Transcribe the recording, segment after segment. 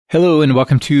Hello and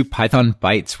welcome to Python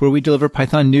Bytes, where we deliver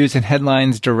Python news and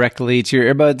headlines directly to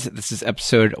your earbuds. This is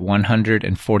episode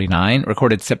 149,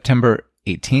 recorded September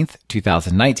 18th,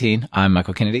 2019. I'm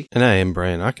Michael Kennedy. And I am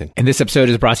Brian Ocken. And this episode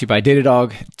is brought to you by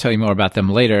Datadog. I'll tell you more about them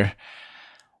later.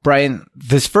 Brian,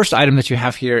 this first item that you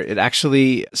have here, it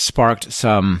actually sparked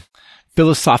some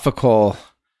philosophical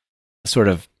sort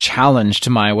of challenge to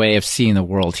my way of seeing the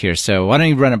world here. So why don't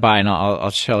you run it by and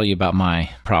I'll tell you about my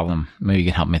problem. Maybe you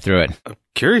can help me through it. I'm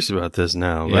curious about this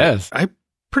now. Yes. I'm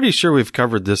pretty sure we've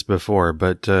covered this before,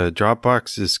 but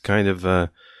Dropbox is kind of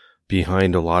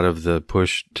behind a lot of the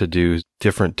push to do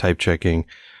different type checking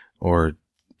or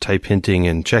type hinting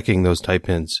and checking those type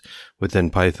hints within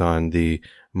Python. The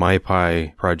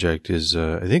MyPy project is,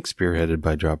 I think, spearheaded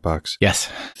by Dropbox. Yes.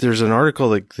 There's an article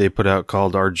that they put out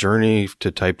called Our Journey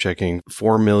to Type Checking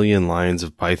 4 Million Lines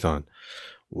of Python.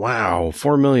 Wow,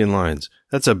 4 million lines.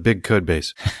 That's a big code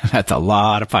base. That's a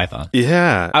lot of Python.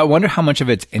 Yeah. I wonder how much of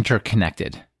it's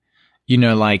interconnected. You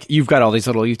know, like you've got all these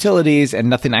little utilities and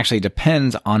nothing actually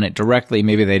depends on it directly.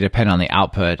 Maybe they depend on the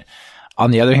output.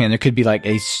 On the other hand, there could be like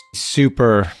a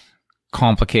super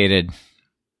complicated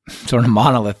sort of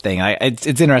monolith thing. It's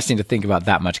interesting to think about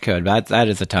that much code, but that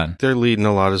is a ton. They're leading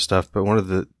a lot of stuff, but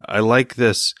I like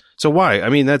this. So why? I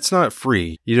mean, that's not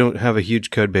free. You don't have a huge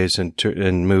code base and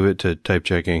move it to type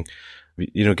checking.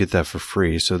 You don't get that for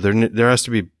free. So there has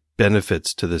to be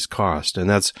benefits to this cost. And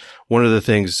that's one of the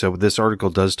things. So this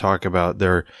article does talk about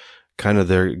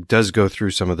does go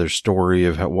through some of their story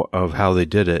of how they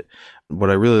did it.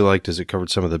 What I really liked is it covered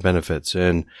some of the benefits.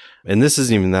 And this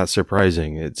isn't even that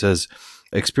surprising. It says,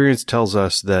 experience tells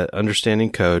us that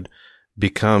understanding code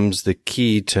becomes the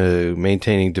key to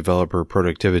maintaining developer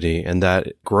productivity, and that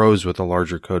grows with a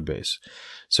larger code base.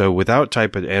 So without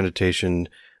type annotation,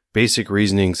 basic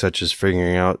reasoning such as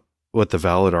figuring out what the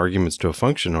valid arguments to a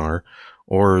function are,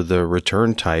 or the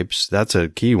return types, that's a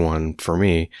key one for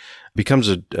me, becomes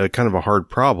a kind of a hard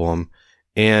problem.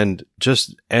 And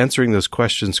just answering those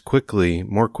questions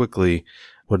more quickly,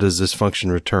 what does this function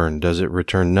return? Does it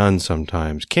return none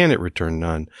sometimes? Can it return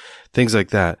none? Things like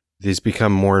that. These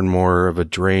become more and more of a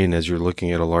drain as you're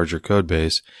looking at a larger code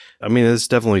base. I mean, it's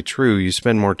definitely true. You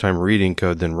spend more time reading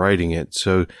code than writing it.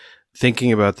 So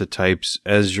thinking about the types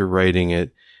as you're writing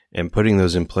it and putting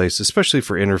those in place, especially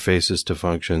for interfaces to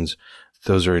functions,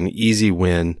 those are an easy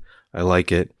win. I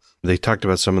like it. They talked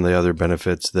about some of the other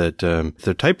benefits that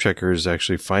the type checker is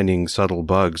actually finding subtle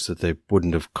bugs that they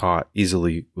wouldn't have caught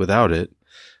easily without it.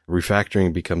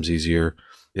 Refactoring becomes easier.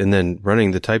 And then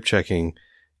running the type checking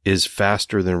is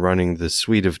faster than running the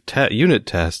suite of unit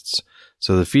tests.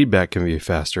 So the feedback can be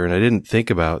faster. And I didn't think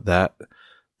about that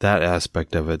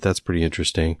aspect of it. That's pretty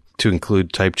interesting to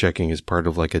include type checking as part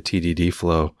of like a TDD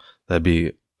flow.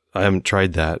 I haven't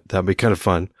tried that. That'd be kind of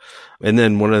fun. And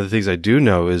then one of the things I do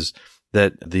know is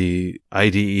that the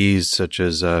IDEs such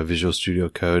as Visual Studio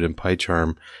Code and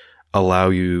PyCharm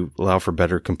allow for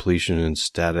better completion and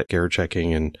static error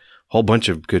checking and a whole bunch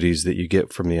of goodies that you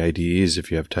get from the IDEs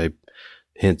if you have type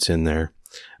hints in there.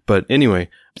 But anyway,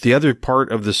 the other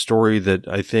part of the story that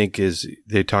I think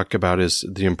they talk about is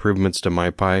the improvements to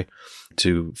MyPy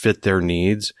to fit their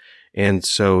needs. And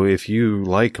so if you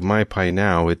like MyPy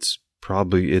now, it's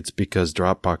because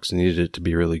Dropbox needed it to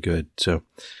be really good. So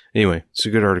anyway, it's a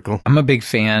good article. I'm a big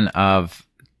fan of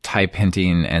type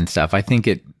hinting and stuff. I think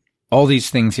all these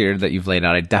things here that you've laid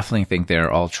out, I definitely think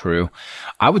they're all true.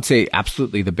 I would say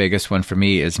absolutely the biggest one for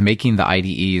me is making the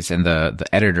IDEs and the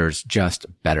editors just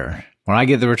better. When I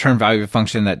get the return value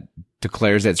function that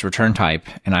declares its return type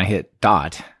and I hit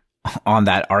dot on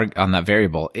that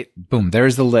variable, boom,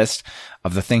 there's the list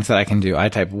of the things that I can do. I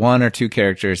type 1 or 2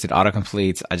 characters, it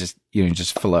auto-completes. I just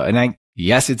flow. And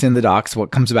yes, it's in the docs.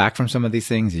 What comes back from some of these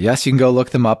things? Yes, you can go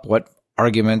look them up, what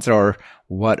arguments or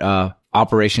what,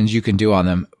 operations you can do on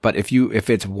them. But if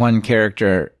it's 1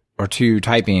 character or 2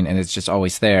 typing and it's just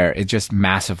always there, it just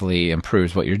massively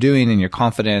improves what you're doing and your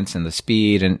confidence and the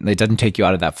speed, and it doesn't take you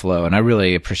out of that flow. And I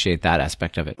really appreciate that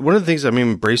aspect of it. One of the things I'm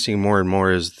embracing more and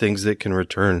more is things that can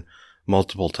return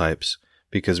multiple types,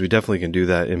 because we definitely can do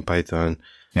that in Python.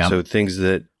 Yeah. So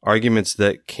arguments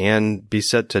that can be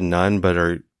set to none, but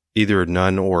are either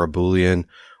none or a Boolean,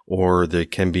 or there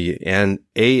can be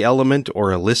a element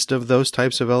or a list of those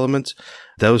types of elements.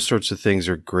 Those sorts of things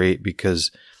are great because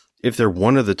if they're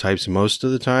one of the types most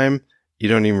of the time, you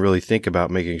don't even really think about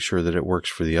making sure that it works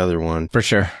for the other one. For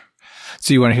sure.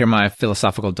 So you want to hear my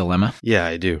philosophical dilemma? Yeah,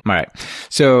 I do. All right.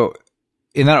 So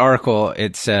in that article,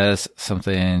 it says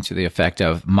something to the effect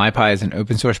of MyPy is an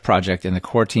open source project and the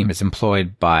core team is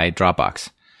employed by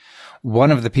Dropbox.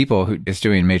 One of the people who is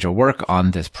doing major work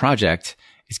on this project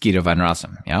is Guido van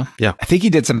Rossum. Yeah. Yeah. I think he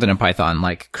did something in Python,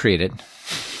 like created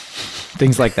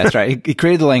things like that, right? He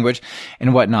created the language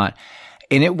and whatnot.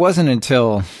 And it wasn't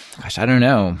until, gosh, I don't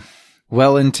know,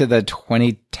 well into the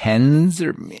 2010s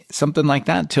or something like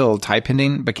that, till type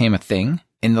hinting became a thing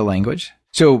in the language.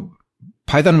 So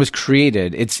Python was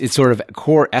created. Its sort of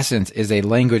core essence is a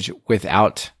language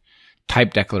without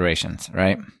type declarations,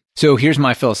 right? So here's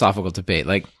my philosophical debate.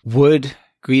 Like, would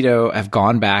Guido have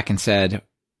gone back and said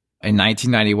in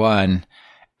 1991,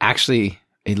 actually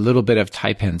a little bit of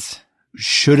type hints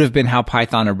should have been how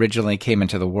Python originally came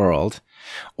into the world?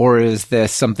 Or is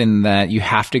this something that you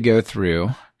have to go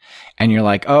through and you're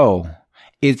like, oh,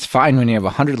 it's fine when you have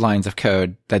 100 lines of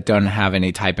code that don't have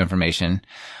any type information.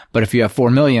 But if you have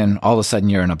 4 million, all of a sudden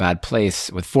you're in a bad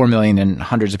place with 4 million and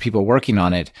hundreds of people working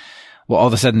on it. Well, all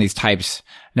of a sudden these types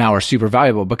now are super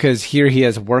valuable because here he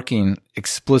is working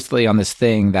explicitly on this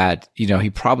thing that, you know, he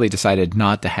probably decided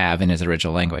not to have in his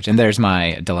original language. And there's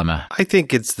my dilemma. I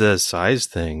think it's the size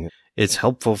thing. It's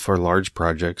helpful for large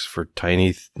projects. For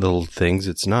tiny little things,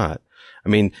 it's not. I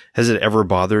mean, has it ever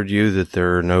bothered you that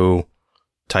there are no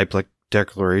type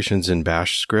declarations in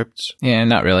Bash scripts? Yeah,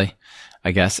 not really,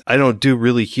 I guess. I don't do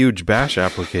really huge Bash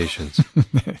applications.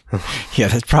 Yeah,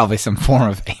 that's probably some form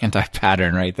of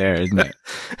anti-pattern right there, isn't it?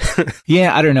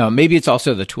 Yeah, I don't know. Maybe it's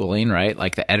also the tooling, right?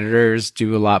 Like the editors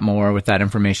do a lot more with that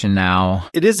information now.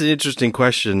 It is an interesting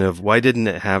question of why didn't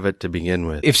it have it to begin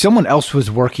with? If someone else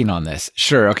was working on this,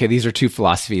 sure, okay, these are two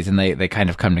philosophies and they kind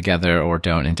of come together or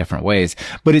don't in different ways,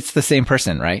 but it's the same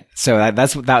person, right? So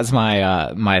that was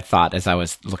my my thought as I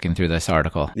was looking through this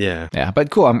article. Yeah. Yeah, but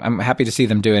cool. I'm happy to see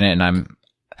them doing it, and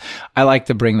I like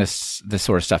to bring this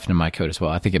sort of stuff into my code as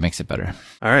well. I think it makes it better.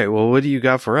 All right. Well, what do you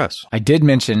got for us? I did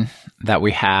mention that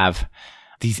we have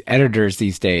these editors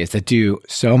these days that do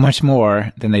so much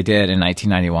more than they did in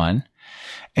 1991.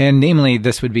 And namely,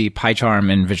 this would be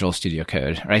PyCharm and Visual Studio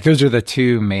Code, right? Those are the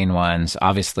two main ones.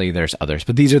 Obviously, there's others,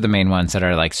 but these are the main ones that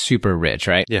are like super rich,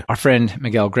 right? Yeah. Our friend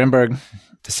Miguel Grimberg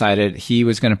decided he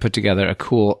was going to put together a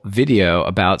cool video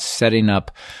about setting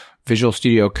up Visual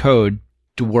Studio Code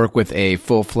to work with a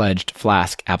full-fledged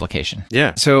Flask application.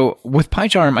 Yeah. So with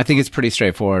PyCharm, I think it's pretty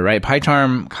straightforward, right?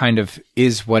 PyCharm kind of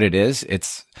is what it is.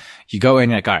 It's, you go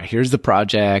in like, all right, here's the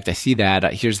project. I see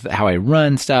that. Here's how I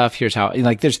run stuff. Here's how,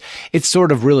 like, it's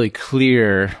sort of really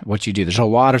clear what you do. There's a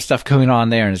lot of stuff going on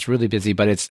there and it's really busy,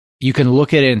 but you can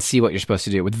look at it and see what you're supposed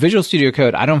to do. With Visual Studio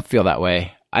Code, I don't feel that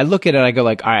way. I look at it, I go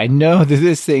like, all right, I know that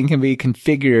this thing can be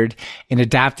configured and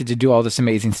adapted to do all this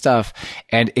amazing stuff.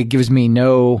 And it gives me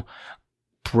no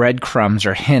breadcrumbs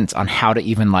or hints on how to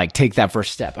even like take that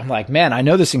first step. I'm like, man, I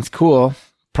know this thing's cool,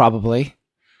 probably,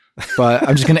 but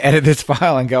I'm just going to edit this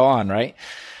file and go on, right?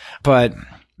 But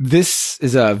this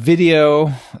is a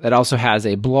video that also has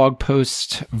a blog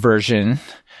post version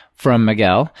from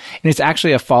Miguel, and it's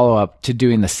actually a follow-up to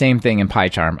doing the same thing in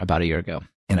PyCharm about a year ago.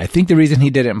 And I think the reason he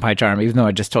did it in PyCharm, even though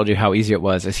I just told you how easy it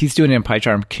was, is he's doing it in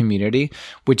PyCharm community,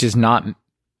 which is not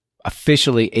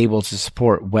officially able to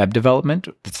support web development.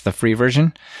 It's the free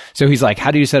version. So he's like, how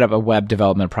do you set up a web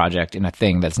development project in a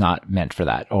thing that's not meant for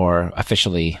that or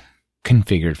officially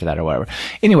configured for that or whatever?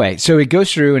 Anyway, so it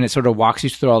goes through and it sort of walks you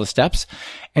through all the steps.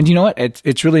 And you know what?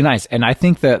 It's really nice. And I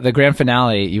think the grand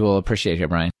finale you will appreciate here,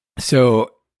 Brian. So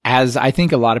as I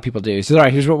think a lot of people do, he says, all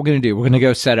right, here's what we're going to do. We're going to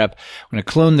go set up, we're going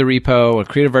to clone the repo, we'll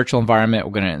create a virtual environment,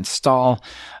 we're going to install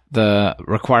the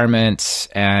requirements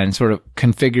and sort of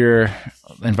configure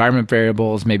environment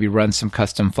variables, maybe run some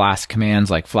custom Flask commands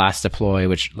like flask deploy,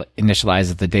 which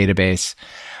initializes the database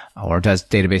or does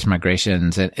database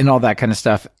migrations and all that kind of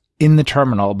stuff in the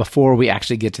terminal before we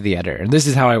actually get to the editor. And this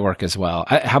is how I work as well.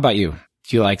 How about you?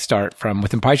 Do you like start from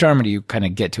within PyCharm or do you kind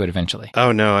of get to it eventually?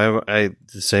 Oh, no, I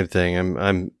the same thing.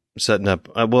 I'm setting up.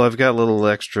 Well, I've got little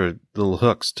extra little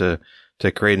hooks to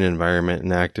create an environment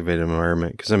and activate an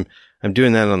environment because I'm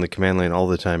doing that on the command line all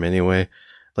the time anyway.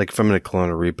 Like if I'm going to clone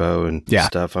a repo and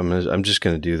stuff, I'm just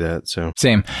going to do that. So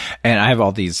same. And I have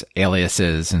all these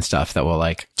aliases and stuff that will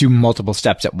like do multiple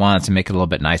steps at once and make it a little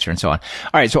bit nicer and so on.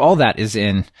 All right. So all that is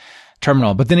in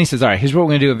terminal. But then he says, all right, here's what we're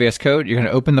going to do in VS Code. You're going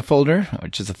to open the folder,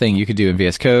 which is a thing you could do in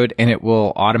VS Code, and it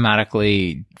will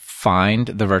automatically find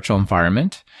the virtual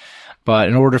environment. But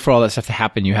in order for all that stuff to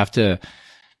happen, you have to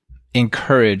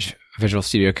encourage Visual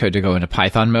Studio Code to go into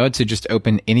Python mode. So just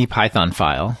open any Python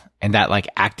file, and that like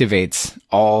activates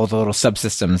all the little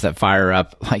subsystems that fire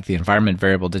up like the environment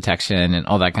variable detection and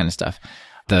all that kind of stuff,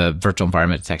 the virtual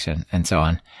environment detection and so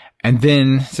on. And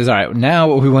then says, all right, now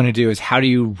what we want to do is how do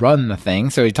you run the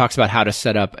thing? So he talks about how to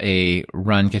set up a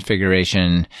run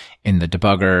configuration in the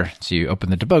debugger. So you open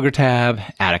the debugger tab,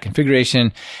 add a configuration,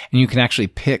 and you can actually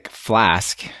pick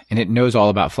Flask, and it knows all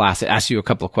about Flask. It asks you a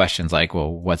couple of questions like,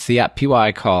 well, what's the app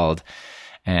PY called?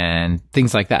 And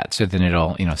things like that. So then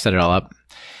it'll, set it all up.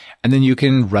 And then you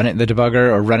can run it in the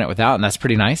debugger or run it without, and that's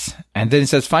pretty nice. And then it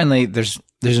says, finally, there's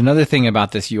another thing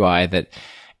about this UI that,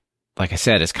 like I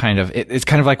said, it's kind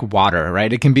of like water,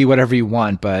 right? It can be whatever you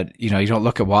want, but you don't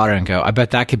look at water and go, I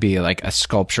bet that could be like a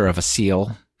sculpture of a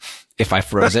seal if I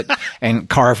froze it and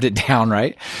carved it down,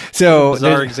 right? So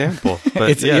bizarre example,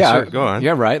 but sure, go on.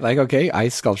 Yeah, right. Like, okay,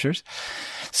 ice sculptures.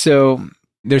 So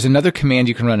there's another command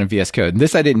you can run in VS Code. And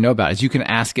this I didn't know about is you can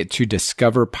ask it to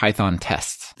discover Python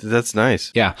tests. That's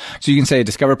nice. Yeah. So you can say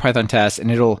discover Python tests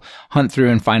and it'll hunt through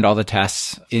and find all the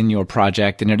tests in your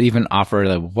project. And it'll even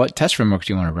offer what test framework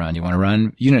do you want to run? You want to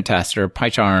run unit test or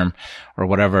PyCharm or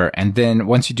whatever. And then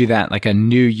once you do that, like a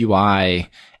new UI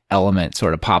element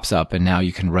sort of pops up and now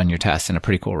you can run your tests in a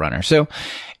pretty cool runner. So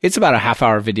it's about a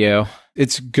half-hour video.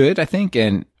 It's good, I think.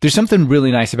 And there's something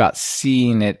really nice about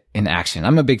seeing it in action.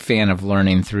 I'm a big fan of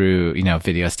learning through,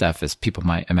 video stuff, as people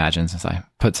might imagine, since I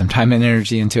put some time and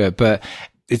energy into it. But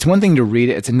it's one thing to read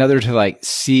it. It's another to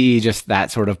see just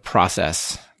that sort of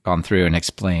process gone through and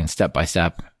explain step by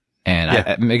step.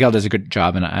 And Miguel does a good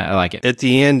job and I like it. At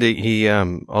the end, he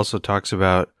also talks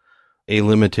about a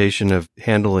limitation of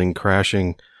handling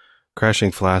crashing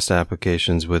Flask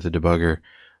applications with a debugger.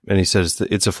 And he says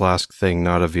that it's a Flask thing,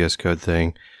 not a VS Code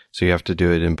thing. So you have to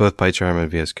do it in both PyCharm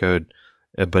and VS Code.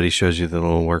 But he shows you the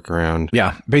little workaround.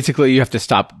 Yeah. Basically, you have to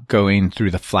stop going through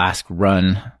the Flask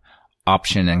run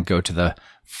option and go to the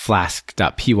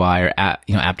flask.py or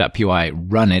app.py,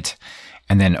 run it,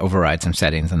 and then override some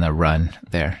settings and the run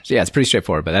there. So yeah, it's pretty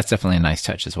straightforward, but that's definitely a nice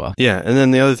touch as well. Yeah. And then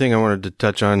the other thing I wanted to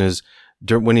touch on is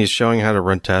when he's showing how to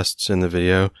run tests in the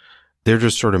video, they're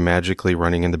just sort of magically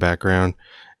running in the background.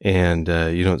 And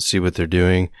you don't see what they're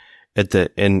doing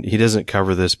and he doesn't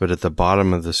cover this, but at the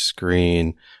bottom of the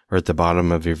screen or at the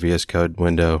bottom of your VS Code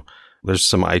window, there's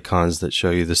some icons that show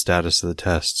you the status of the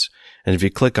tests. And if you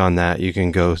click on that, you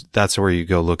can that's where you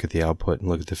go look at the output and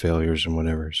look at the failures and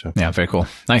whatever. So yeah, very cool.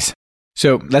 Nice.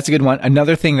 So that's a good one.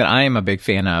 Another thing that I am a big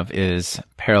fan of is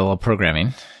parallel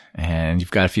programming. And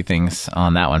you've got a few things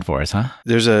on that one for us, huh?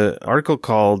 There's an article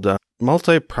called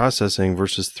Multiprocessing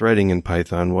versus Threading in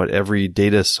Python, What Every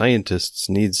Data Scientist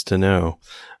Needs to Know.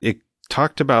 It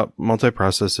talked about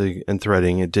multiprocessing and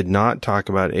threading. It did not talk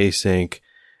about async.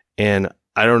 And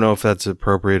I don't know if that's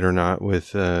appropriate or not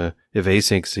with if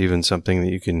async is even something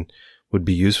that would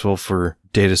be useful for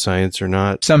data science or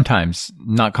not. Sometimes,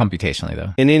 not computationally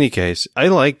though. In any case, I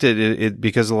liked it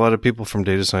because a lot of people from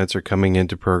data science are coming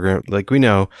into program. Like we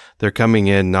know, they're coming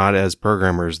in not as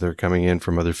programmers, they're coming in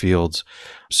from other fields.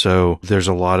 So there's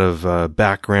a lot of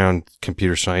background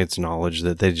computer science knowledge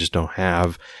that they just don't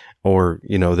have, or,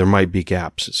 there might be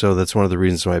gaps. So that's one of the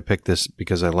reasons why I picked this,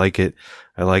 because I like it.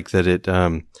 I like that it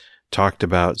talked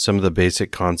about some of the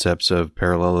basic concepts of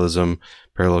parallelism,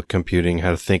 parallel computing,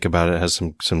 how to think about it, has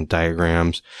some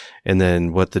diagrams, and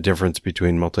then what the difference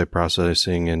between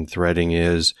multiprocessing and threading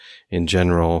is in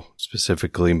general.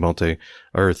 Specifically,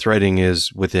 threading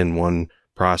is within one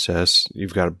process.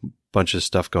 You've got a bunch of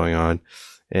stuff going on,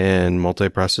 and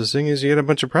multiprocessing is you get a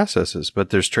bunch of processes,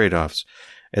 but there's trade-offs.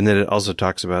 And then it also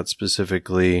talks about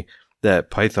specifically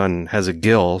that Python has a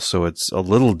GIL, so it's a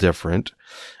little different.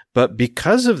 But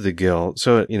because of the GIL,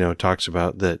 so it talks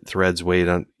about that threads wait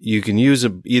on, you can use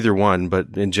either one,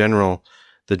 but in general,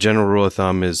 the general rule of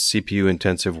thumb is CPU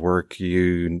intensive work.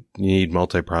 You need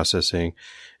multiprocessing.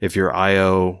 If you're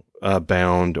IO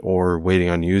bound or waiting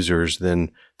on users,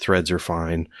 then threads are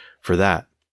fine for that.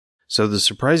 So the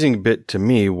surprising bit to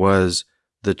me was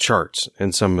the charts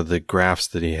and some of the graphs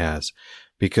that he has,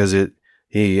 because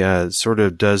he sort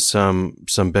of does some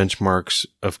benchmarks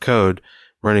of code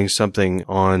running something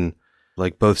on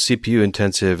like both CPU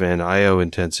intensive and IO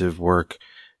intensive work,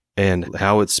 and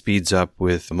how it speeds up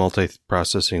with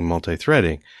multiprocessing,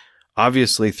 multi-threading.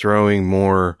 Obviously throwing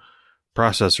more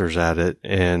processors at it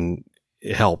and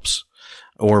it helps,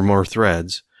 or more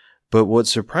threads. But what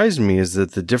surprised me is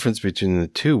that the difference between the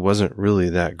two wasn't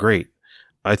really that great.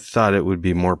 I thought it would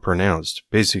be more pronounced.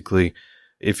 Basically,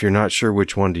 if you're not sure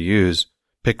which one to use,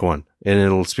 pick one and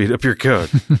it'll speed up your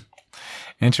code.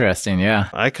 Interesting. Yeah.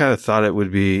 I kind of thought it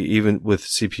would be, even with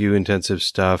CPU intensive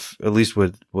stuff, at least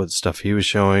with what stuff he was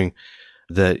showing,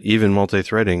 that even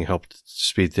multi-threading helped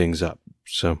speed things up.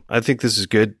 So I think this is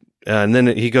good. And then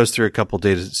he goes through a couple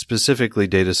specifically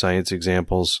data science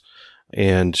examples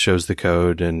and shows the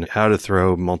code and how to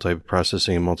throw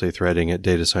multi-processing and multi-threading at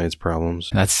data science problems.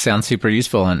 That sounds super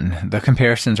useful, and the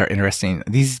comparisons are interesting.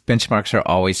 These benchmarks are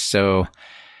always so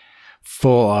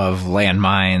full of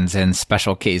landmines and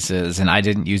special cases, and I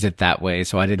didn't use it that way,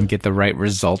 so I didn't get the right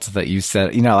results that you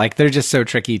said. Like they're just so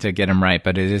tricky to get them right,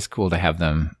 but it is cool to have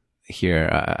them here.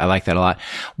 I like that a lot.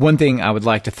 One thing I would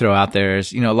like to throw out there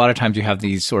is, a lot of times you have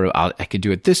these sort of, I could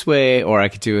do it this way or I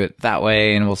could do it that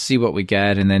way, and we'll see what we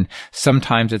get. And then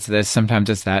sometimes it's this, sometimes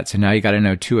it's that. So now you got to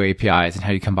know two APIs and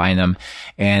how you combine them.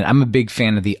 And I'm a big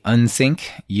fan of the unsync,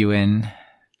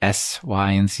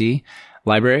 UNSYNC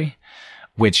library,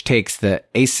 which takes the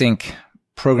async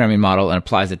programming model and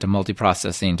applies it to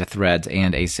multiprocessing, to threads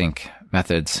and async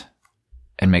methods,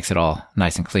 and makes it all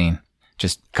nice and clean.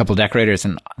 Just a couple decorators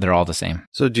and they're all the same.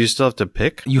 So do you still have to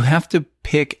pick? You have to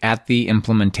pick at the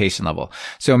implementation level.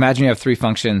 So imagine you have three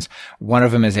functions. One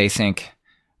of them is async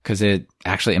because it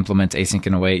actually implements async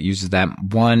in a way it uses that.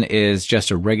 One is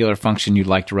just a regular function you'd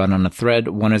like to run on a thread.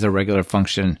 One is a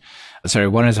function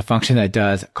that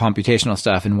does computational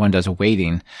stuff, and one does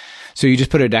waiting. So you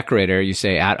just put a decorator, you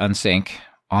say at unsync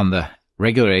on the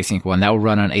regular async one, that will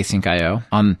run on async IO.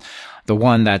 On the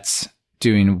one that's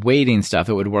doing waiting stuff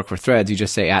that would work for threads, you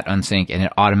just say at unsync and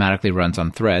it automatically runs on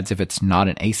threads if it's not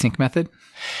an async method.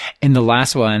 In the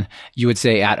last one, you would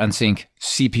say at unsync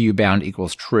CPU bound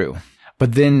equals true.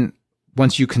 But then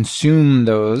once you consume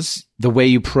those, the way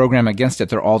you program against it,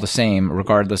 they're all the same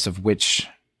regardless of which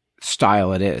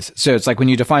style it is. So it's like when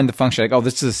you define the function, like, oh,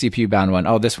 this is a CPU bound one.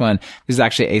 Oh, this is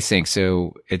actually async.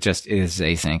 So it just is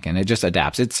async and it just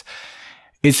adapts.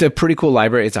 It's a pretty cool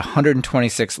library. It's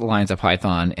 126 lines of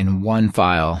Python in one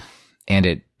file, and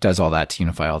it does all that to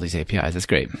unify all these APIs. It's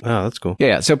great. Oh, that's cool.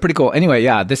 Yeah. So pretty cool. Anyway,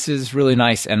 yeah, this is really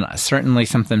nice and certainly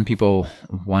something people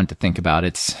want to think about.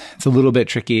 It's a little bit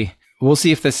tricky. We'll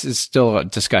see if this is still a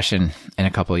discussion in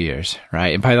a couple of years,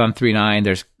 right? In Python 3.9,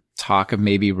 there's talk of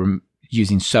maybe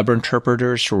using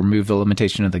subinterpreters to remove the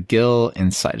limitation of the GIL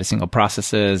inside of single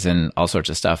processes and all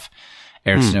sorts of stuff.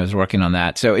 Eric Snow is working on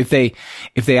that. So if they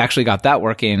actually got that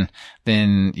working,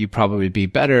 then you probably be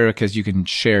better because you can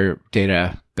share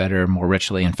data better, more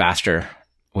richly and faster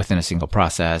within a single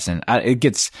process. And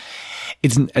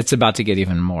it's about to get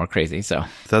even more crazy. So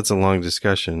that's a long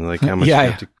discussion. Like how much,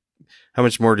 how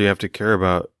much more do you have to care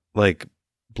about, like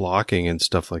blocking and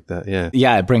stuff like that?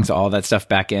 Yeah, it brings all that stuff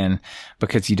back in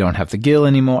because you don't have the GIL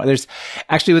anymore. There's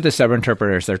actually, with the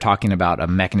subinterpreters, they're talking about a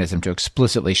mechanism to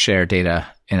explicitly share data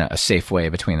in a safe way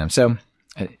between them. So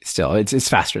still, it's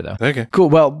faster though. Okay, cool.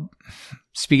 Well,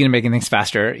 speaking of making things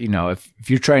faster, if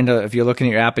you're looking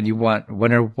at your app and you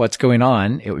wonder what's going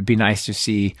on, it would be nice to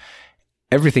see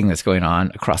everything that's going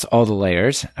on across all the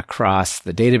layers, across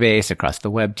the database, across the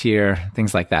web tier,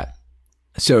 things like that.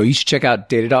 So you should check out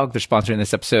Datadog. They're sponsoring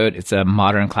this episode. It's a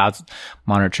modern cloud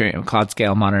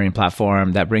scale monitoring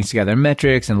platform that brings together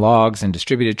metrics and logs and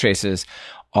distributed traces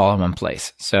all in one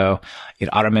place. So it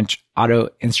auto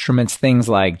instruments things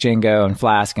like Django and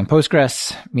Flask and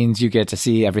Postgres, means you get to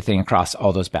see everything across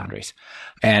all those boundaries.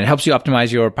 And it helps you optimize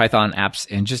your Python apps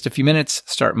in just a few minutes.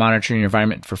 Start monitoring your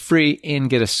environment for free and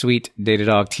get a sweet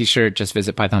Datadog t-shirt. Just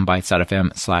visit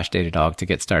pythonbytes.fm/Datadog to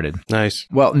get started. Nice.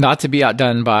 Well, not to be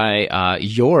outdone by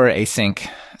your async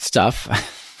stuff,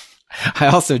 I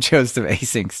also chose some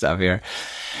async stuff here.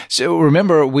 So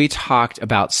remember, we talked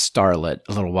about Starlet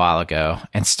a little while ago,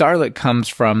 and Starlet comes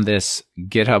from this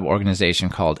GitHub organization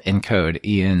called Encode,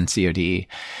 E-N-C-O-D-E,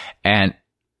 and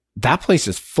that place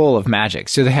is full of magic.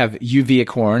 So they have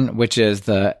UVicorn, which is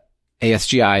the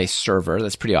ASGI server.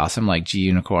 That's pretty awesome, like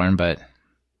Gunicorn, but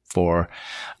for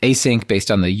async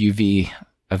based on the UV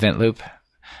event loop.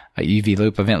 UV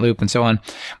loop, event loop, and so on.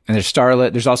 And there's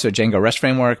Starlet. There's also a Django REST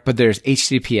framework, but there's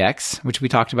HTTPX, which we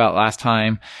talked about last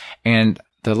time. And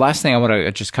the last thing I want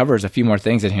to just cover is a few more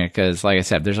things in here, because like I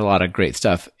said, there's a lot of great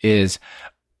stuff. There's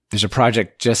a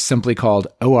project just simply called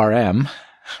ORM,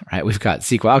 right? We've got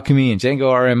SQL Alchemy and Django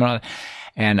ORM,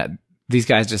 and these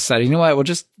guys just said, you know what? Well,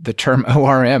 just the term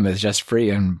ORM is just free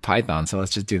in Python, so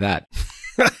let's just do that,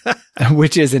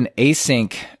 which is an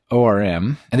async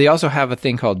ORM. And they also have a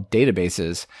thing called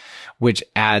databases, which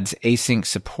adds async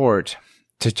support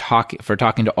for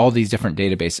talking to all these different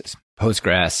databases,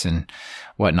 Postgres and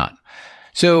whatnot.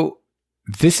 So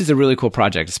this is a really cool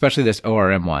project, especially this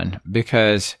ORM one,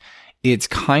 because it's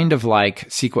kind of like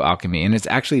SQL Alchemy, and it's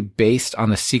actually based on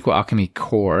the SQL Alchemy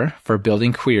core for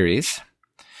building queries.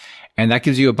 And that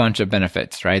gives you a bunch of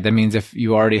benefits, right? That means if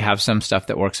you already have some stuff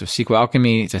that works with SQL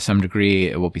Alchemy, to some degree,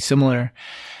 it will be similar.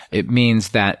 It means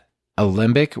that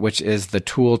Alembic, which is the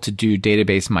tool to do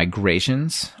database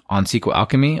migrations on SQL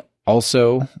Alchemy,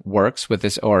 also works with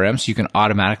this ORM. So you can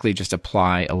automatically just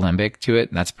apply Alembic to it.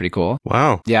 And that's pretty cool.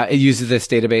 Wow. Yeah. It uses this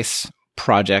database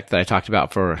project that I talked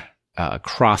about for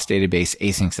cross database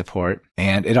async support.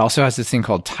 And it also has this thing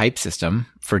called type system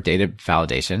for data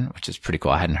validation, which is pretty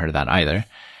cool. I hadn't heard of that either.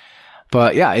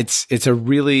 But yeah, it's a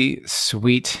really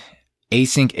sweet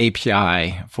async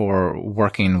API for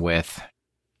working with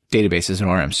databases and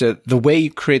ORM. So the way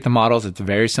you create the models, it's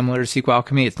very similar to SQL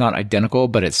Alchemy. It's not identical,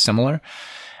 but it's similar.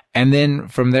 And then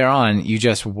from there on, you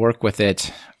just work with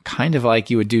it kind of like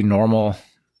you would do normal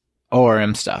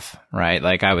ORM stuff, right?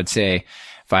 Like I would say,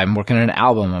 if I'm working on an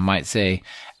album, I might say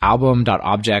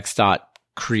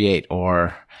album.objects.create,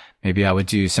 or maybe I would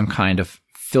do some kind of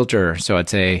filter. So I'd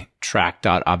say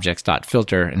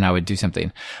track.objects.filter, and I would do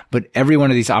something. But every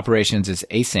one of these operations is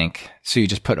async. So you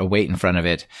just put a wait in front of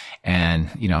it. And,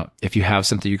 if you have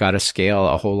something, you got to scale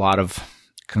a whole lot of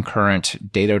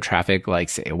concurrent data traffic, like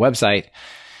say a website.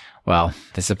 Well,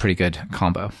 this is a pretty good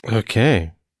combo.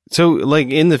 Okay. So like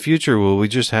in the future, will we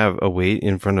just have a wait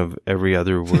in front of every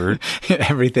other word?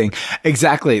 Everything.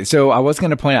 Exactly. So I was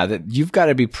going to point out that you've got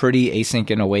to be pretty async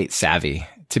and await savvy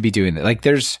to be doing that. Like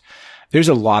there's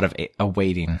a lot of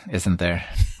awaiting, isn't there?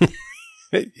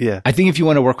 Yeah. I think if you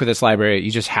want to work with this library,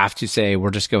 you just have to say,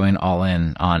 we're just going all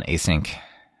in on async.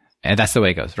 And that's the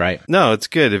way it goes, right? No, it's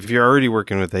good. If you're already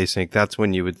working with async, that's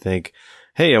when you would think,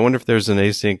 hey, I wonder if there's an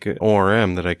async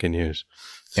ORM that I can use.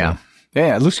 So. Yeah.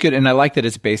 Yeah, it looks good. And I like that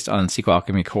it's based on SQL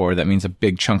Alchemy Core. That means a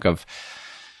big chunk of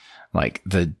like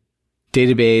the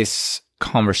database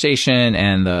conversation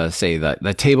and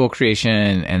the table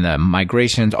creation and the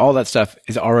migrations, all that stuff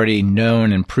is already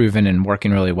known and proven and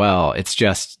working really well. It's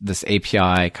just this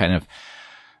API kind of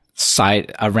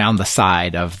around the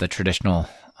side of the traditional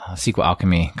SQL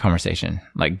Alchemy conversation,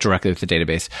 like directly with the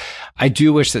database. I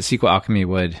do wish that SQL Alchemy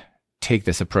would take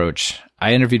this approach.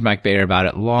 I interviewed Mike Bayer about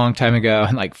it a long time ago,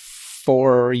 and like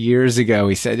 4 years ago,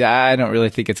 he said, I don't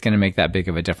really think it's going to make that big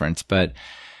of a difference, but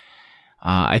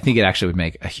I think it actually would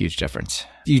make a huge difference.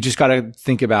 You just got to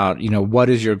think about, what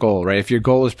is your goal, right? If your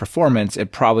goal is performance,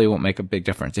 it probably won't make a big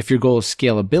difference. If your goal is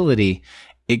scalability,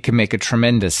 it can make a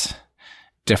tremendous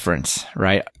difference,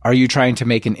 right? Are you trying to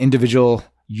make an individual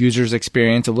user's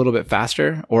experience a little bit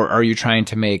faster, or are you trying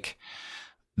to make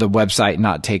the website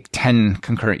not take 10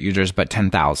 concurrent users, but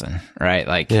 10,000, right?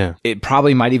 Like It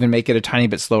probably might even make it a tiny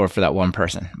bit slower for that one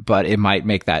person, but it might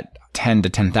make that 10 to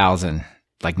 10,000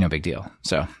 like no big deal.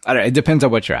 So I don't know, it depends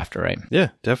on what you're after, right? Yeah,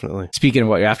 definitely. Speaking of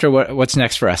what you're after, what's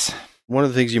next for us? One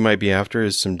of the things you might be after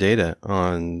is some data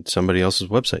on somebody else's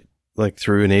website, like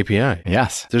through an API.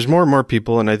 Yes. There's more and more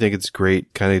people, and I think it's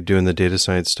great kind of doing the data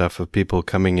science stuff of people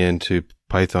coming into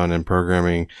Python and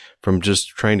programming from just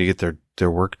trying to get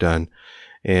their work done.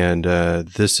 And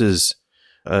this is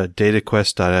a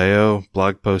dataquest.io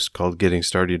blog post called Getting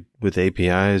Started with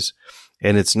APIs.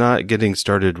 And it's not getting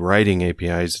started writing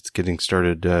APIs. It's getting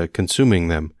started consuming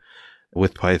them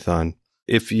with Python.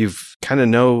 If you've kind of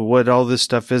know what all this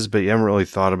stuff is, but you haven't really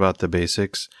thought about the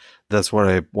basics, that's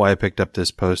why I picked up this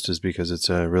post, is because it's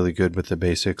really good with the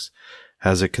basics.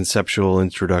 Has a conceptual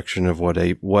introduction of what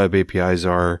web APIs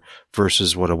are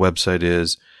versus what a website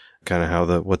is, kind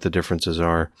of what the differences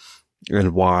are.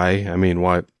 And why? I mean,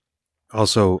 why?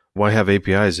 Also, why have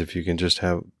APIs if you can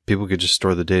people could just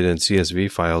store the data in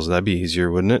CSV files? That'd be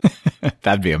easier, wouldn't it?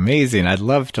 That'd be amazing. I'd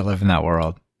love to live in that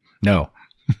world. No,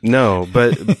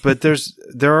 but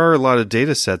there are a lot of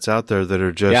data sets out there that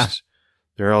are just,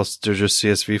 they're just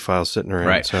CSV files sitting around.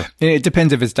 Right. So. It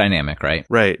depends if it's dynamic, right?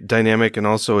 Right. Dynamic. And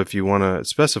also if you want to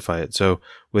specify it. So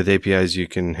with APIs, you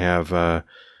can have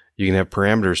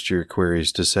parameters to your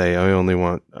queries to say, I only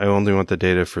want the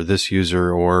data for this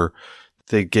user, or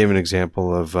they gave an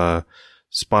example of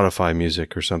Spotify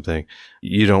music or something.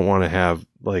 You don't want to have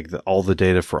like all the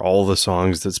data for all the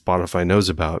songs that Spotify knows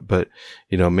about, but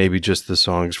maybe just the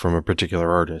songs from a particular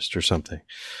artist or something.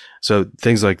 So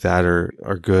things like that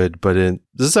are good. But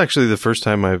this is actually the first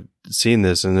time I've seen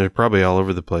this, and they're probably all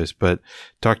over the place, but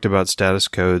talked about status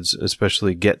codes,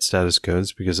 especially get status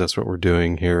codes, because that's what we're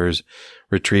doing here is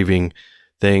retrieving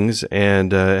things,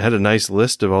 and had a nice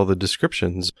list of all the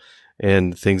descriptions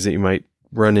and things that you might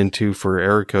run into for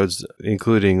error codes,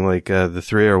 including like the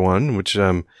 301, which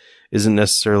isn't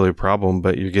necessarily a problem,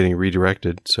 but you're getting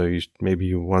redirected. So maybe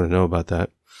you want to know about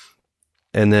that.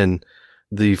 And then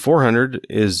the 400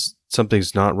 is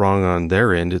something's not wrong on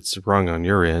their end. It's wrong on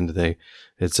your end.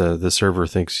 The server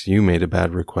thinks you made a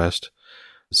bad request.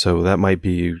 So that might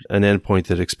be an endpoint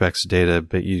that expects data,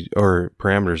 or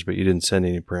parameters, but you didn't send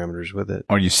any parameters with it.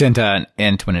 Or you sent an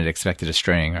int when it expected a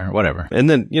string or whatever. And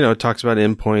then, it talks about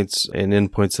endpoints and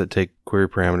endpoints that take query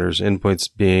parameters, endpoints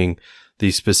being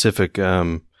the specific,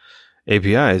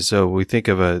 APIs. So we think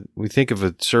of a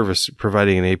service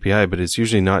providing an API, but it's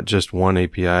usually not just one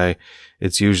API.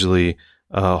 It's usually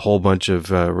a whole bunch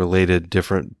of related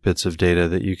different bits of data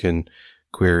that you can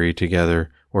query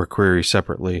together or query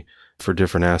separately for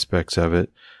different aspects of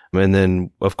it. And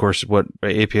then, of course, what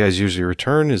APIs usually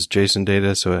return is JSON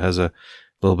data. So it has a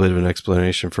little bit of an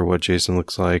explanation for what JSON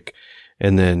looks like.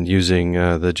 And then using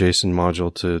the JSON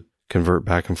module to convert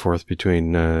back and forth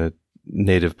between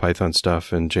native Python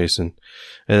stuff and JSON.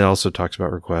 And it also talks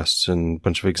about requests and a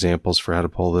bunch of examples for how to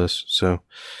pull this. So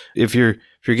if you're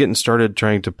getting started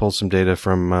trying to pull some data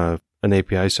from an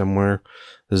API somewhere,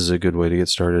 this is a good way to get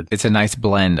started. It's a nice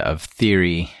blend of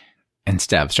theory and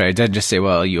steps, right? It doesn't just say,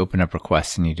 well, you open up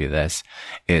requests and you do this.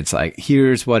 It's like,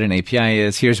 here's what an API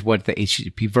is. Here's what the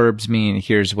HTTP verbs mean.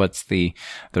 Here's what's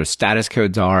those status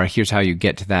codes are. Here's how you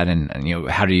get to that. And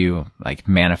how do you like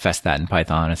manifest that in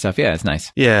Python and stuff? Yeah, it's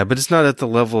nice. Yeah, but it's not at the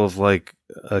level of like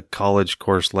a college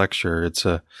course lecture. It's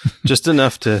just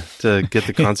enough to get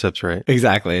the concepts right.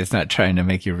 Exactly. It's not trying to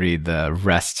make you read the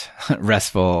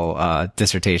restful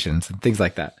dissertations and things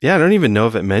like that. Yeah, I don't even know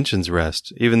if it mentions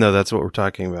REST, even though that's what we're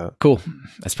talking about. Cool.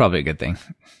 That's probably a good thing.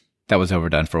 That was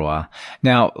overdone for a while.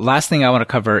 Now, last thing I want to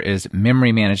cover is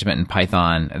memory management in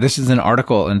Python. This is an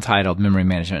article entitled Memory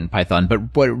Management in Python,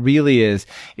 but what it really is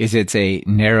it's a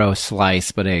narrow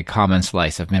slice, but a common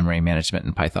slice of memory management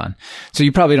in Python. So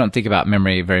you probably don't think about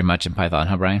memory very much in Python,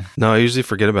 huh, Brian? No, I usually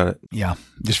forget about it. Yeah,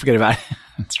 just forget about it.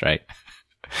 That's right.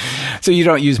 So you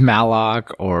don't use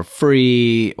malloc or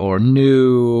free or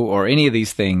new or any of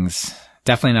these things.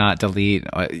 Definitely not delete.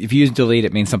 If you use delete,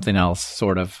 it means something else,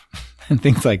 sort of, and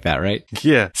things like that, right?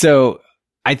 Yeah. So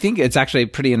I think it's actually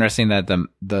pretty interesting that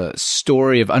the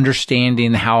story of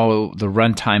understanding how the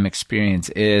runtime experience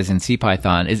is in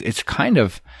CPython it's kind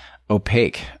of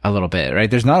opaque a little bit, right?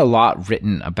 There's not a lot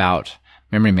written about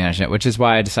memory management, which is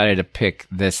why I decided to pick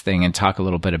this thing and talk a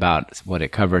little bit about what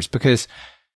it covers, because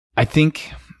I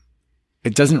think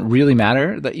it doesn't really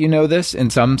matter that you know this in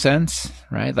some sense,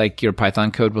 right? Like your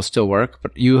Python code will still work,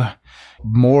 but you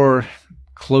more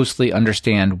closely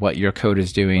understand what your code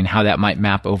is doing, how that might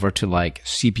map over to like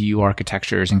CPU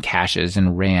architectures and caches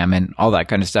and RAM and all that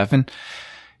kind of stuff. And,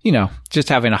 just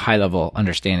having a high level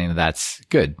understanding of that's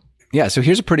good. Yeah. So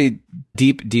here's a pretty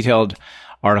deep, detailed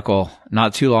article,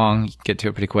 not too long, get to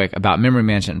it pretty quick, about memory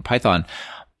management in Python,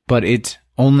 but it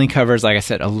only covers, like I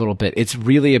said, a little bit. It's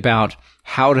really about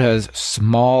how does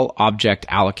small object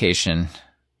allocation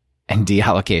and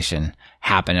deallocation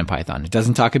happen in Python. It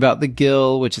doesn't talk about the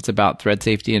GIL, which is about thread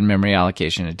safety and memory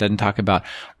allocation. It doesn't talk about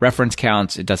reference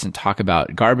counts. It doesn't talk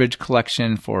about garbage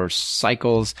collection for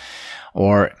cycles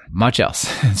or much else.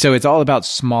 So it's all about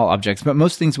small objects, but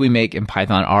most things we make in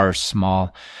Python are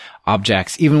small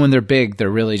objects. Even when they're big, they're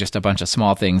really just a bunch of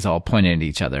small things all pointed at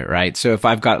each other, right? So if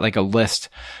I've got like a list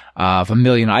of 1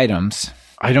 million items,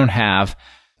 I don't have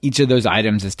each of those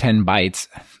items is 10 bytes.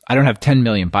 I don't have 10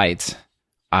 million bytes.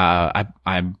 I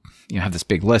have this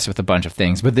big list with a bunch of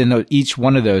things, but then each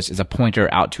one of those is a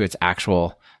pointer out to its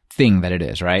actual thing that it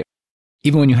is, right?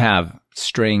 Even when you have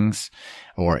strings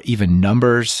or even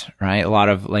numbers, right? A lot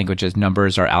of languages,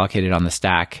 numbers are allocated on the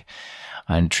stack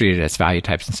and treated as value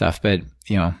types and stuff, but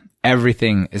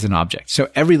everything is an object. So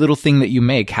every little thing that you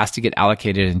make has to get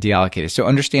allocated and deallocated. So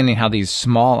understanding how these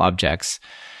small objects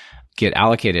get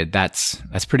allocated, that's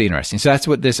pretty interesting. So that's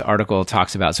what this article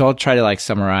talks about. So I'll try to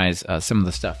summarize some of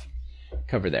the stuff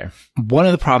covered there. One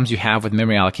of the problems you have with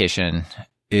memory allocation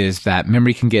is that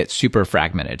memory can get super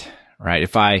fragmented, right?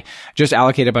 If I just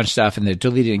allocate a bunch of stuff and then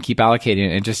delete it and keep allocating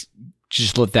it and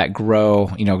just let that grow,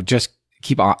 just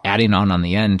keep adding on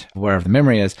the end wherever the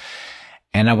memory is,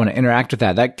 and I want to interact with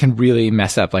that can really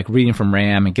mess up, like reading from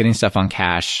RAM and getting stuff on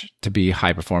cache to be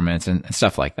high performance and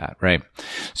stuff like that, right?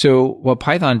 So what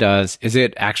Python does is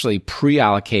it actually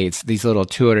pre-allocates these little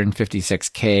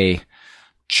 256K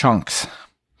chunks,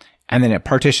 and then it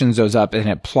partitions those up and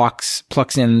it plucks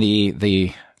in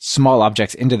the small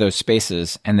objects into those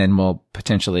spaces, and then we'll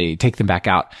potentially take them back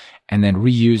out and then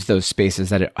reuse those spaces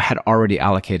that it had already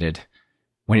allocated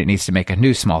when it needs to make a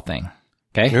new small thing.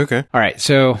 Okay. All right.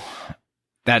 So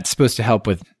that's supposed to help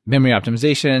with memory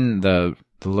optimization, the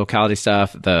locality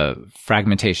stuff, the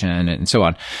fragmentation, and so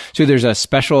on. So there's a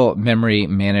special memory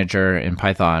manager in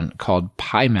Python called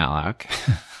PyMalloc,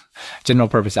 general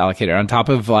purpose allocator. On top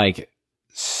of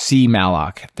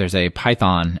CMalloc, there's a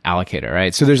Python allocator,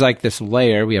 right? So there's this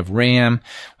layer. We have RAM,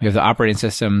 we have the operating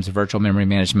systems, virtual memory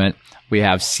management. We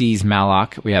have C's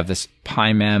malloc. We have this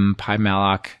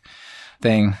PyMalloc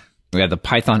thing. We have the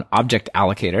Python object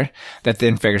allocator that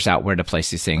then figures out where to place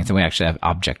these things. And we actually have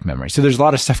object memory. So there's a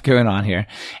lot of stuff going on here.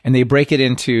 And they break it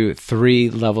into 3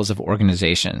 levels of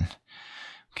organization.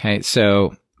 Okay.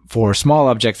 So for small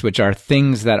objects, which are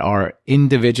things that are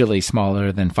individually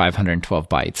smaller than 512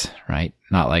 bytes, right?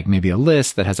 Not like maybe a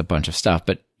list that has a bunch of stuff,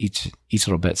 but each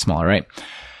little bit smaller, right?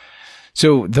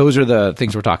 So those are the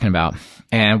things we're talking about.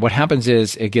 And what happens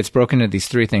is it gets broken into these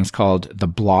three things called the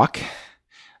block,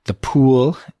 the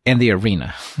pool, and the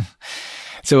arena.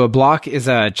 So a block is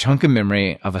a chunk of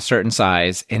memory of a certain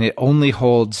size, and it only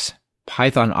holds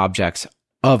Python objects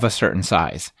of a certain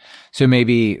size. So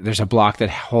maybe there's a block that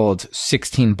holds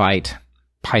 16-byte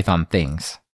Python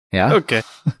things. Yeah. Okay.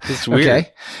 That's weird. Okay.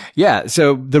 Yeah.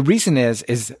 So the reason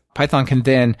is Python can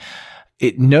then,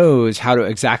 it knows how to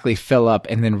exactly fill up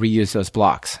and then reuse those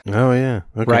blocks. Oh, yeah.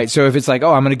 Okay. Right. So if it's like,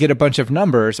 oh, I'm going to get a bunch of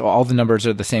numbers, well, all the numbers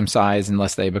are the same size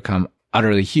unless they become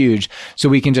utterly huge. So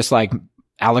we can just like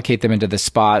allocate them into the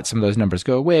spot. Some of those numbers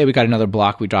go away. We got another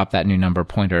block. We drop that new number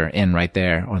pointer in right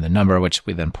there, or the number, which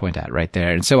we then point at right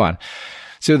there, and so on.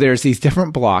 So there's these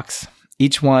different blocks.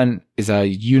 Each one is a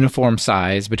uniform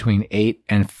size between 8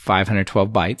 and 512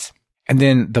 bytes. And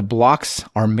then the blocks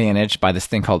are managed by this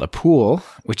thing called a pool,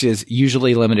 which is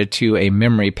usually limited to a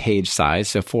memory page size,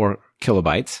 so 4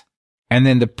 kilobytes. And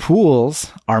then the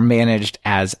pools are managed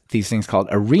as these things called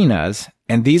arenas.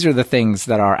 And these are the things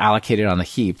that are allocated on the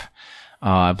heap.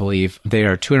 I believe they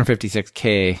are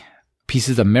 256K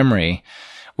pieces of memory,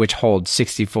 which hold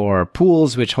 64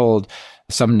 pools, which hold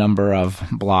some number of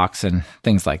blocks and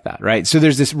things like that, right? So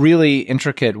there's this really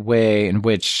intricate way in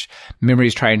which memory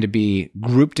is trying to be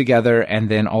grouped together and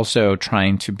then also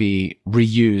trying to be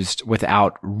reused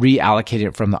without reallocating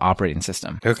it from the operating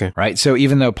system. Okay. Right? So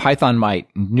even though Python might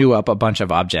new up a bunch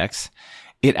of objects,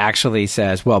 it actually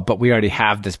says, well, but we already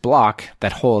have this block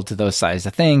that holds those size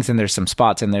of things, and there's some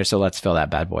spots in there, so let's fill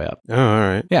that bad boy up. Oh, all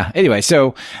right. Yeah. Anyway,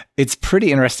 so it's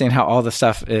pretty interesting how all the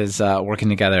stuff is working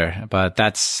together, but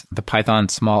that's the Python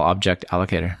small object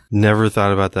allocator. Never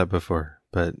thought about that before,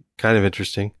 but kind of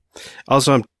interesting.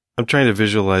 Also, I'm trying to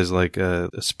visualize like a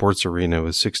sports arena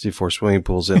with 64 swimming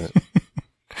pools in it.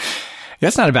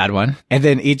 That's not a bad one. And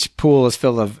then each pool is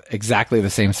filled of exactly the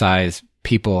same size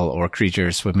people or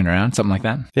creatures swimming around, something like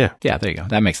that. Yeah. Yeah, there you go.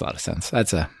 That makes a lot of sense.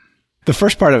 The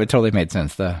first part of it totally made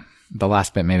sense. The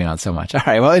last bit, maybe not so much. All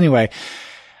right. Well, anyway,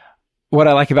 what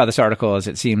I like about this article is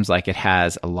it seems like it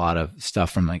has a lot of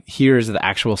stuff from like, here's the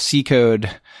actual C code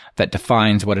that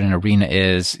defines what an arena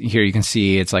is. Here you can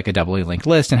see it's like a doubly linked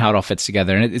list and how it all fits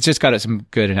together. And it's just got some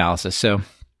good analysis. So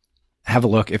have a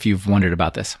look if you've wondered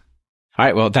about this. All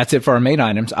right. Well, that's it for our main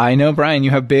items. I know, Brian,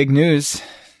 you have big news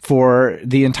for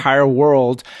the entire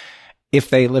world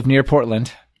if they live near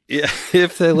Portland. Yeah,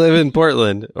 if they live in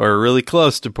Portland or really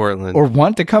close to Portland. Or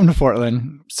want to come to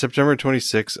Portland. September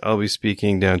 26th, I'll be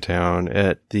speaking downtown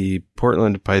at the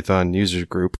Portland Python Users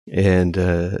Group. And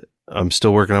I'm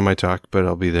still working on my talk, but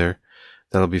I'll be there.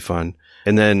 That'll be fun.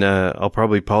 And then I'll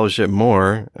probably polish it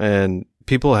more. And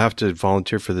people have to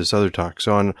volunteer for this other talk.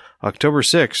 So on October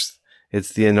 6th,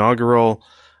 it's the inaugural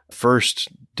first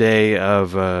day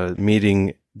of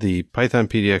meeting the Python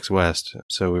PDX West.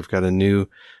 So we've got a new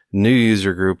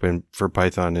user group for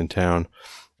Python in town.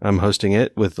 I'm hosting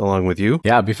it along with you.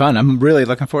 Yeah, it'd be fun. I'm really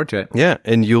looking forward to it. Yeah,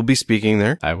 and you'll be speaking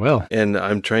there. I will. And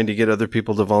I'm trying to get other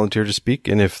people to volunteer to speak.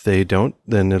 And if they don't,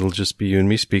 then it'll just be you and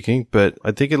me speaking. But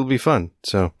I think it'll be fun.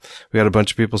 So we got a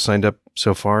bunch of people signed up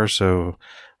so far. So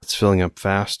it's filling up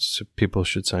fast. So people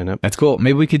should sign up. That's cool.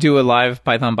 Maybe we could do a live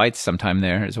Python Bytes sometime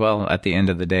there as well at the end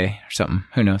of the day or something.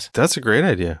 Who knows? That's a great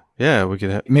idea. Yeah, we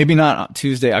could maybe not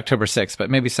Tuesday, October 6th, but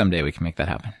maybe someday we can make that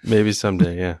happen. Maybe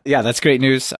someday, yeah. Yeah, that's great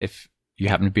news. If you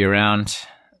happen to be around,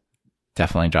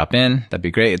 definitely drop in. That'd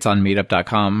be great. It's on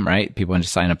meetup.com, right? People can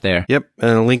just sign up there. Yep, and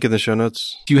a link in the show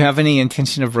notes. Do you have any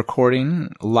intention of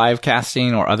recording, live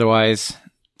casting, or otherwise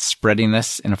spreading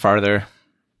this in a farther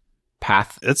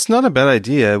path? It's not a bad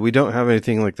idea. We don't have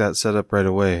anything like that set up right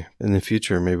away. In the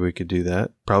future, maybe we could do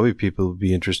that. Probably people would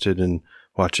be interested in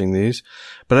watching these.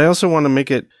 But I also want to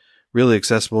make it really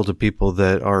accessible to people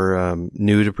that are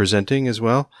new to presenting as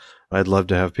well. I'd love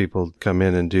to have people come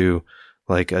in and do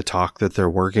like a talk that they're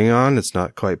working on. It's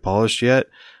not quite polished yet.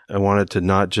 I want it to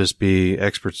not just be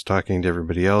experts talking to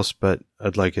everybody else, but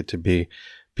I'd like it to be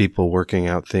people working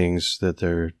out things that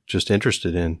they're just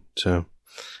interested in. So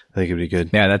I think it'd be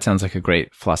good. Yeah, that sounds like a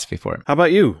great philosophy for it. How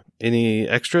about you? Any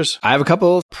extras? I have a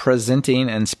couple presenting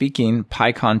and speaking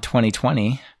PyCon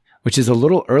 2020, which is a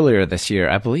little earlier this year.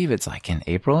 I believe it's like in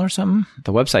April or something.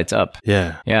 The website's up.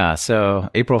 Yeah. Yeah. So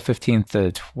April 15th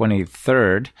to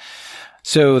 23rd.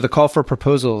 So the call for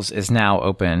proposals is now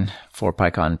open for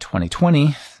PyCon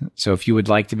 2020. So if you would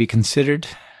like to be considered,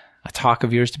 a talk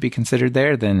of yours to be considered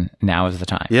there, then now is the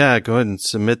time. Yeah, go ahead and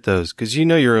submit those because you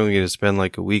know you're only going to spend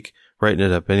like a week writing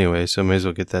it up anyway, so I may as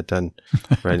well get that done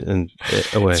right and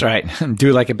away. That's right.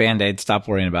 Do like a Band-Aid. Stop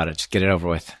worrying about it. Just get it over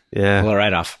with. Yeah. Pull it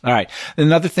right off. All right.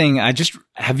 Another thing,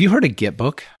 have you heard of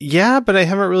Gitbook? Yeah, but I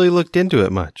haven't really looked into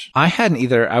it much. I hadn't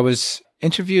either. I was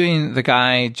interviewing the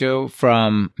guy, Joe,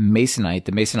 from Masonite,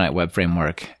 the Masonite web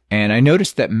framework, and I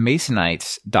noticed that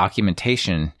Masonite's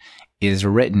documentation is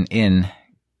written in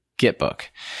Gitbook.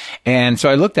 And so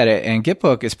I looked at it, and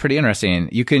Gitbook is pretty interesting.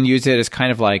 You can use it as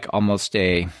kind of like almost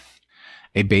a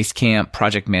Basecamp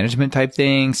project management type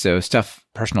thing. So stuff,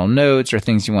 personal notes or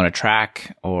things you want to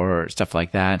track or stuff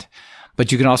like that.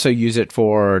 But you can also use it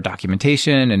for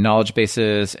documentation and knowledge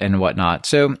bases and whatnot.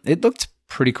 So it looked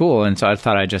pretty cool. And so I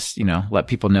thought I'd just, let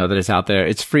people know that it's out there.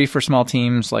 It's free for small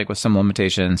teams, like with some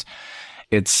limitations.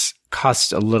 It's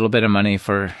costs a little bit of money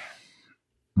for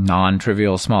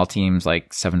non-trivial small teams,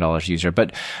 like $7 user,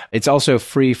 but it's also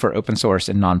free for open source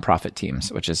and nonprofit teams,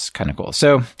 which is kind of cool.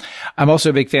 So I'm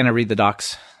also a big fan of Read the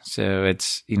Docs. So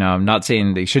it's, I'm not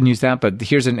saying they shouldn't use that, but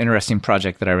here's an interesting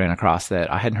project that I ran across that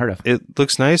I hadn't heard of. It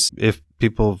looks nice. If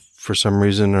people for some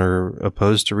reason are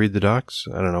opposed to Read the Docs,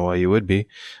 I don't know why you would be,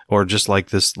 or just like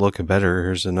this look better,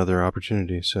 here's another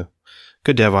opportunity. So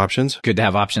good to have options. Good to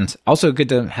have options. Also good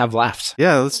to have laughs.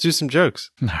 Yeah, let's do some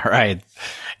jokes. All right.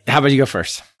 How about you go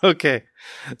first? Okay.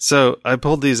 So I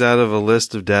pulled these out of a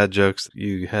list of dad jokes that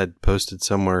you had posted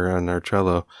somewhere on our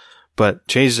Trello, but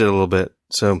changed it a little bit.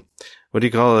 So what do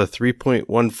you call a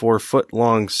 3.14 foot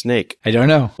long snake? I don't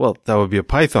know. Well, that would be a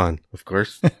python, of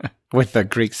course. With the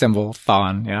Greek symbol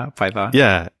thon. Yeah. Python.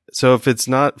 Yeah. So if it's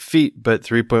not feet, but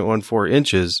 3.14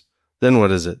 inches, then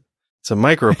what is it? It's a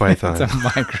micropython. It's a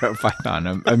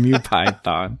micropython, a mu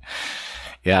python.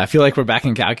 Yeah. I feel like we're back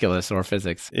in calculus or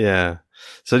physics. Yeah.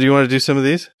 So do you want to do some of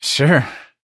these? Sure.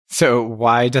 So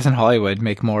why doesn't Hollywood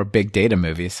make more big data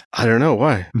movies? I don't know.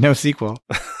 Why? No sequel.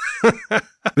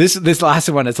 This last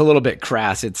one, it's a little bit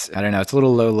crass. It's a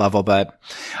little low level, but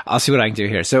I'll see what I can do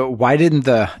here. So why didn't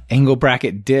the angle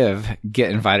bracket div get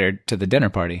invited to the dinner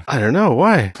party? I don't know.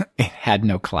 Why? It had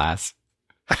no class.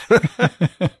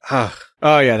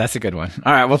 Oh yeah, that's a good one.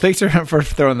 All right. Well, thanks for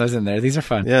throwing those in there. These are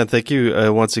fun. Yeah. Thank you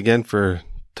once again for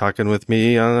talking with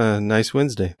me on a nice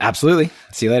Wednesday. Absolutely.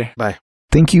 See you later. Bye.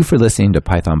 Thank you for listening to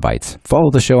Python Bytes.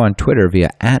 Follow the show on Twitter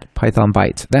via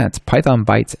 @PythonBytes. That's Python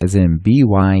Bytes as in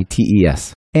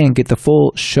BYTES. And get the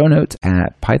full show notes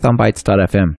at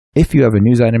pythonbytes.fm. If you have a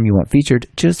news item you want featured,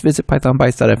 just visit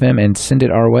pythonbytes.fm and send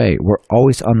it our way. We're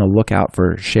always on the lookout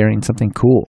for sharing something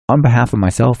cool. On behalf of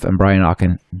myself and Brian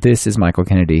Ocken, this is Michael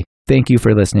Kennedy. Thank you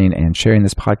for listening and sharing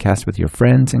this podcast with your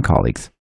friends and colleagues.